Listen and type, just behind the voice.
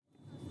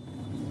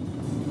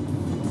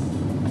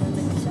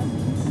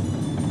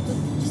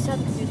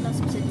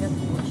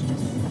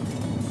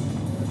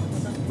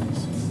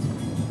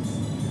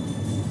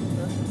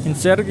In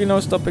Sergino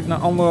stap ik na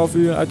 1,5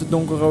 uur uit de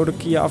donkerrode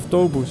Kia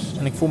Autobus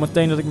en ik voel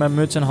meteen dat ik mijn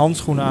muts en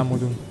handschoenen aan moet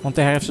doen, want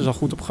de herfst is al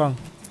goed op gang.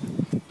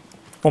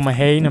 Om me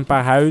heen een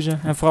paar huizen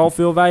en vooral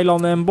veel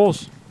weilanden en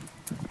bos.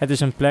 Het is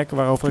een plek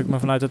waarover ik me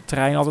vanuit de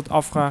trein altijd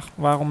afvraag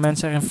waarom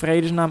mensen er in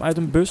vredesnaam uit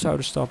een bus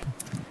zouden stappen.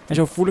 En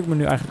zo voel ik me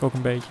nu eigenlijk ook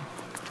een beetje.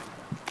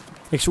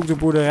 Ik zoek de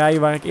boerderij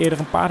waar ik eerder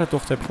een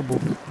paardentocht heb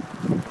geboekt.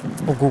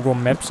 Op Google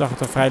Maps zag het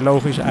er vrij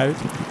logisch uit,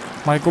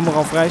 maar ik kom er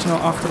al vrij snel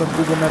achter dat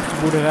Google Maps de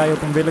boerderij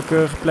op een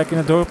willekeurige plek in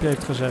het dorpje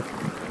heeft gezet.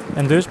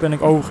 En dus ben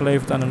ik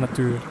overgeleverd aan de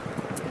natuur.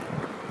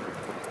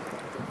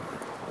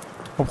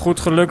 Op goed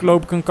geluk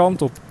loop ik een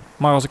kant op,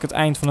 maar als ik het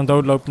eind van een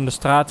doodlopende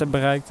straat heb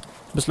bereikt,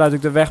 besluit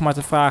ik de weg maar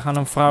te vragen aan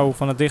een vrouw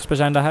van het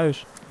dichtstbijzijnde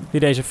huis, die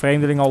deze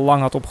vreemdeling al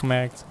lang had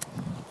opgemerkt.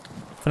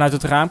 Vanuit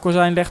het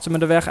raamkozijn legt ze me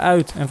de weg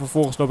uit en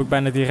vervolgens loop ik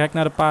bijna direct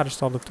naar de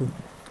paardenstallen toe.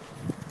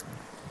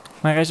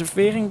 Mijn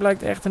reservering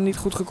blijkt echter niet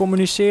goed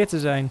gecommuniceerd te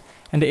zijn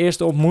en de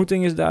eerste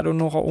ontmoeting is daardoor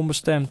nogal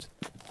onbestemd.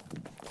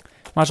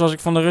 Maar zoals ik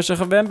van de Russen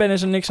gewend ben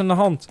is er niks aan de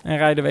hand en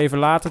rijden we even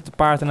later te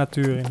paard de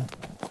natuur in.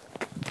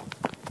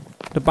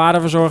 De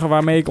paardenverzorger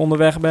waarmee ik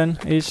onderweg ben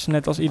is,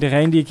 net als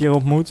iedereen die ik hier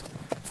ontmoet,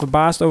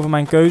 verbaasd over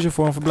mijn keuze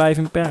voor een verblijf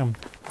in Perm.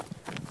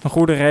 Een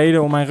goede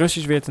reden om mijn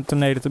Russisch weer ten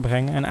tonele te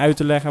brengen en uit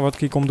te leggen wat ik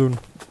hier kom doen.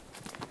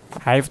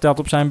 Hij vertelt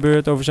op zijn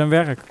beurt over zijn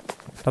werk.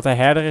 Dat hij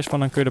herder is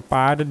van een kudde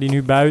paarden die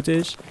nu buiten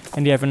is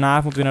en die hij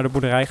vanavond weer naar de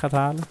boerderij gaat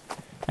halen.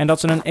 En dat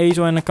ze een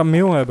ezel en een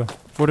kameel hebben.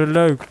 Voor de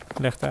leuk,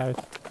 legt hij uit.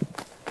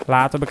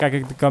 Later bekijk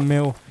ik de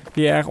kameel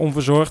die erg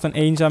onverzorgd en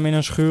eenzaam in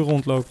een schuur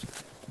rondloopt.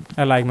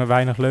 Er lijkt me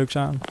weinig leuks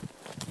aan.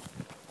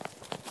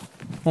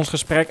 Ons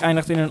gesprek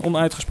eindigt in een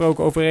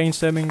onuitgesproken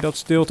overeenstemming dat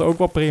stilte ook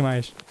wel prima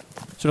is.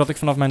 Zodat ik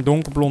vanaf mijn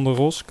donkerblonde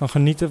ros kan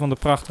genieten van de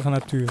prachtige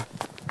natuur.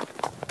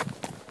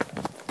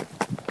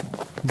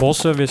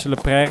 Bossen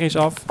wisselen prairies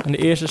af en de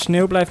eerste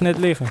sneeuw blijft net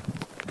liggen.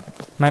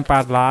 Mijn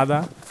paard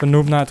Lada,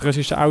 vernoemd naar het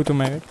Russische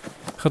automerk,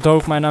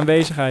 gedoogt mijn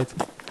aanwezigheid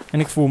en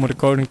ik voel me de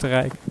koning te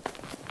rijk.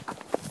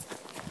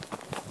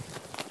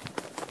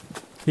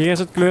 Hier is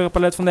het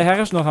kleurenpalet van de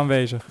herfst nog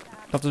aanwezig.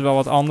 Dat is wel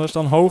wat anders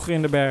dan hoger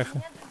in de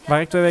bergen,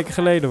 waar ik 2 weken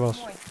geleden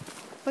was.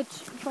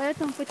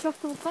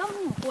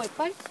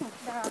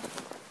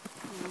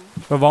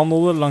 We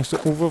wandelden langs de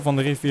oever van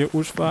de rivier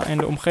Oesva en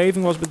de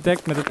omgeving was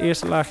bedekt met het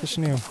eerste laagje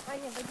sneeuw.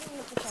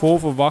 Vol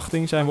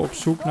verwachting zijn we op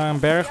zoek naar een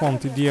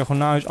bergwand die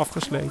diagonaal is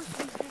afgesleten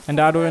en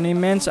daardoor een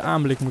immense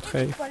aanblik moet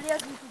geven.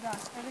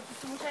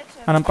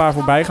 Aan een paar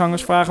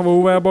voorbijgangers vragen we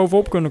hoe we er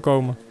bovenop kunnen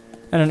komen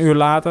en een uur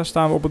later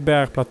staan we op het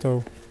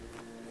bergplateau.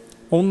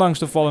 Ondanks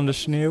de vallende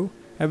sneeuw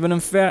hebben we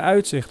een ver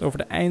uitzicht over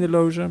de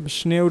eindeloze,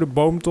 besneeuwde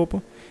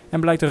boomtoppen en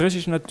blijkt de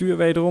Russische natuur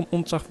wederom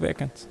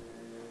ontzagwekkend.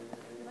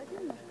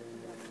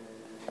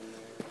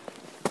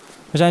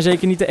 We zijn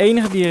zeker niet de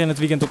enige die er in het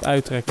weekend op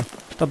uittrekken.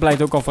 Dat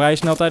blijkt ook al vrij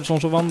snel tijdens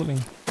onze wandeling.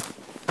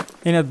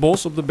 In het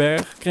bos op de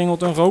berg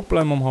kringelt een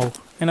rookpluim omhoog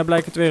en er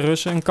blijken 2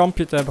 Russen een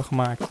kampje te hebben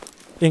gemaakt,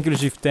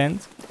 inclusief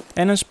tent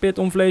en een spit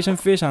om vlees en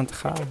vis aan te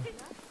garen.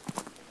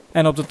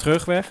 En op de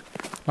terugweg,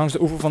 langs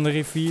de oever van de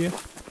rivier,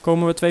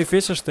 komen we 2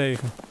 vissers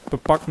tegen,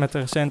 bepakt met de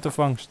recente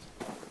vangst.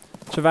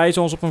 Ze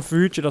wijzen ons op een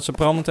vuurtje dat ze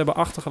brandend hebben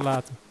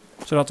achtergelaten,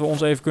 zodat we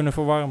ons even kunnen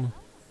verwarmen.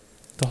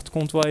 Dat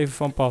komt wel even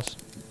van pas.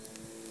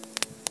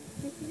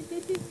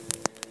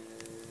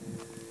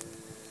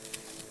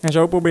 En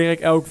zo probeer ik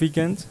elk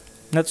weekend,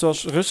 net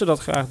zoals Russen dat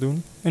graag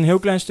doen, een heel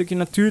klein stukje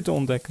natuur te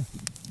ontdekken.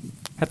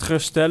 Het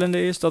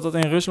geruststellende is dat het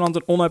in Rusland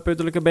een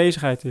onuitputtelijke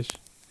bezigheid is.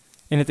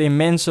 In het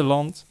immense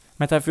land,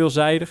 met haar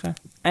veelzijdige,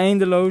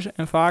 eindeloze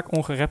en vaak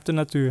ongerepte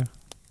natuur.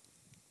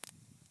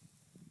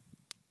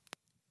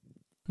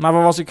 Maar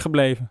waar was ik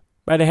gebleven?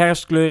 Bij de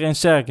herfstkleuren in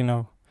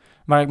Sergino,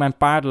 waar ik mijn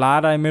paard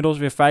Lada inmiddels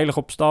weer veilig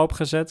op stal heb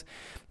gezet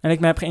en ik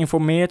me heb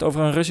geïnformeerd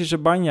over een Russische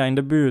banja in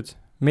de buurt,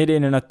 midden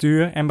in de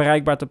natuur en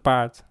bereikbaar te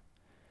paard.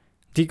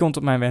 Die komt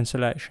op mijn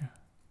wensenlijstje.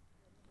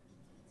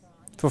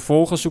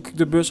 Vervolgens zoek ik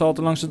de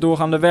bushalte langs de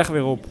doorgaande weg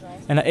weer op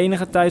en na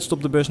enige tijd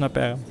stopt de bus naar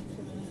Perm.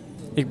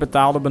 Ik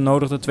betaal de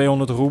benodigde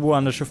 200 roebel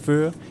aan de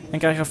chauffeur en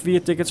krijg er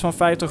 4 tickets van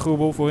 50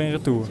 roebel voor in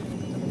retour.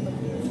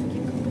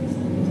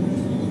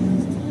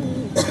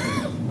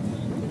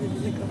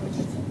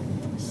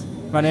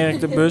 Wanneer ik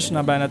de bus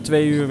na bijna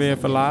 2 uur weer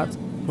verlaat,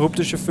 roept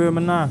de chauffeur me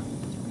na.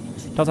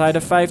 Dat hij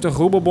de 50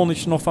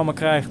 roebelbonnetjes nog van me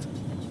krijgt.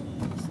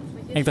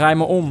 Ik draai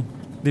me om,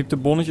 diep de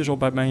bonnetjes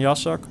op uit mijn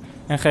jaszak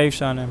en geef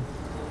ze aan hem.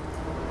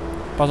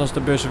 Pas als de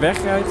bus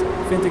wegrijdt,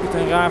 vind ik het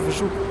een raar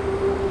verzoek.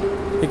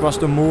 Ik was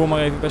te moe om er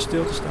even bij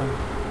stil te staan.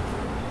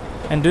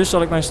 En dus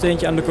zal ik mijn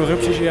steentje aan de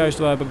corruptie zojuist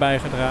wel hebben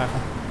bijgedragen,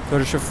 door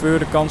de chauffeur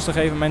de kans te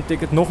geven mijn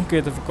ticket nog een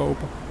keer te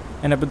verkopen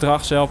en het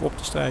bedrag zelf op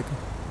te strijken.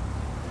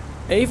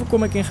 Even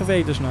kom ik in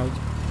gewetensnood,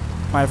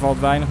 maar er valt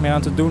weinig meer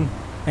aan te doen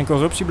en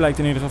corruptie blijkt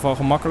in ieder geval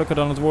gemakkelijker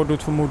dan het woord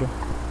doet vermoeden.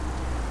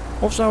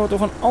 Of zou het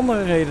toch een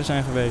andere reden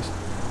zijn geweest?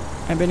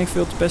 En ben ik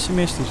veel te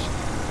pessimistisch?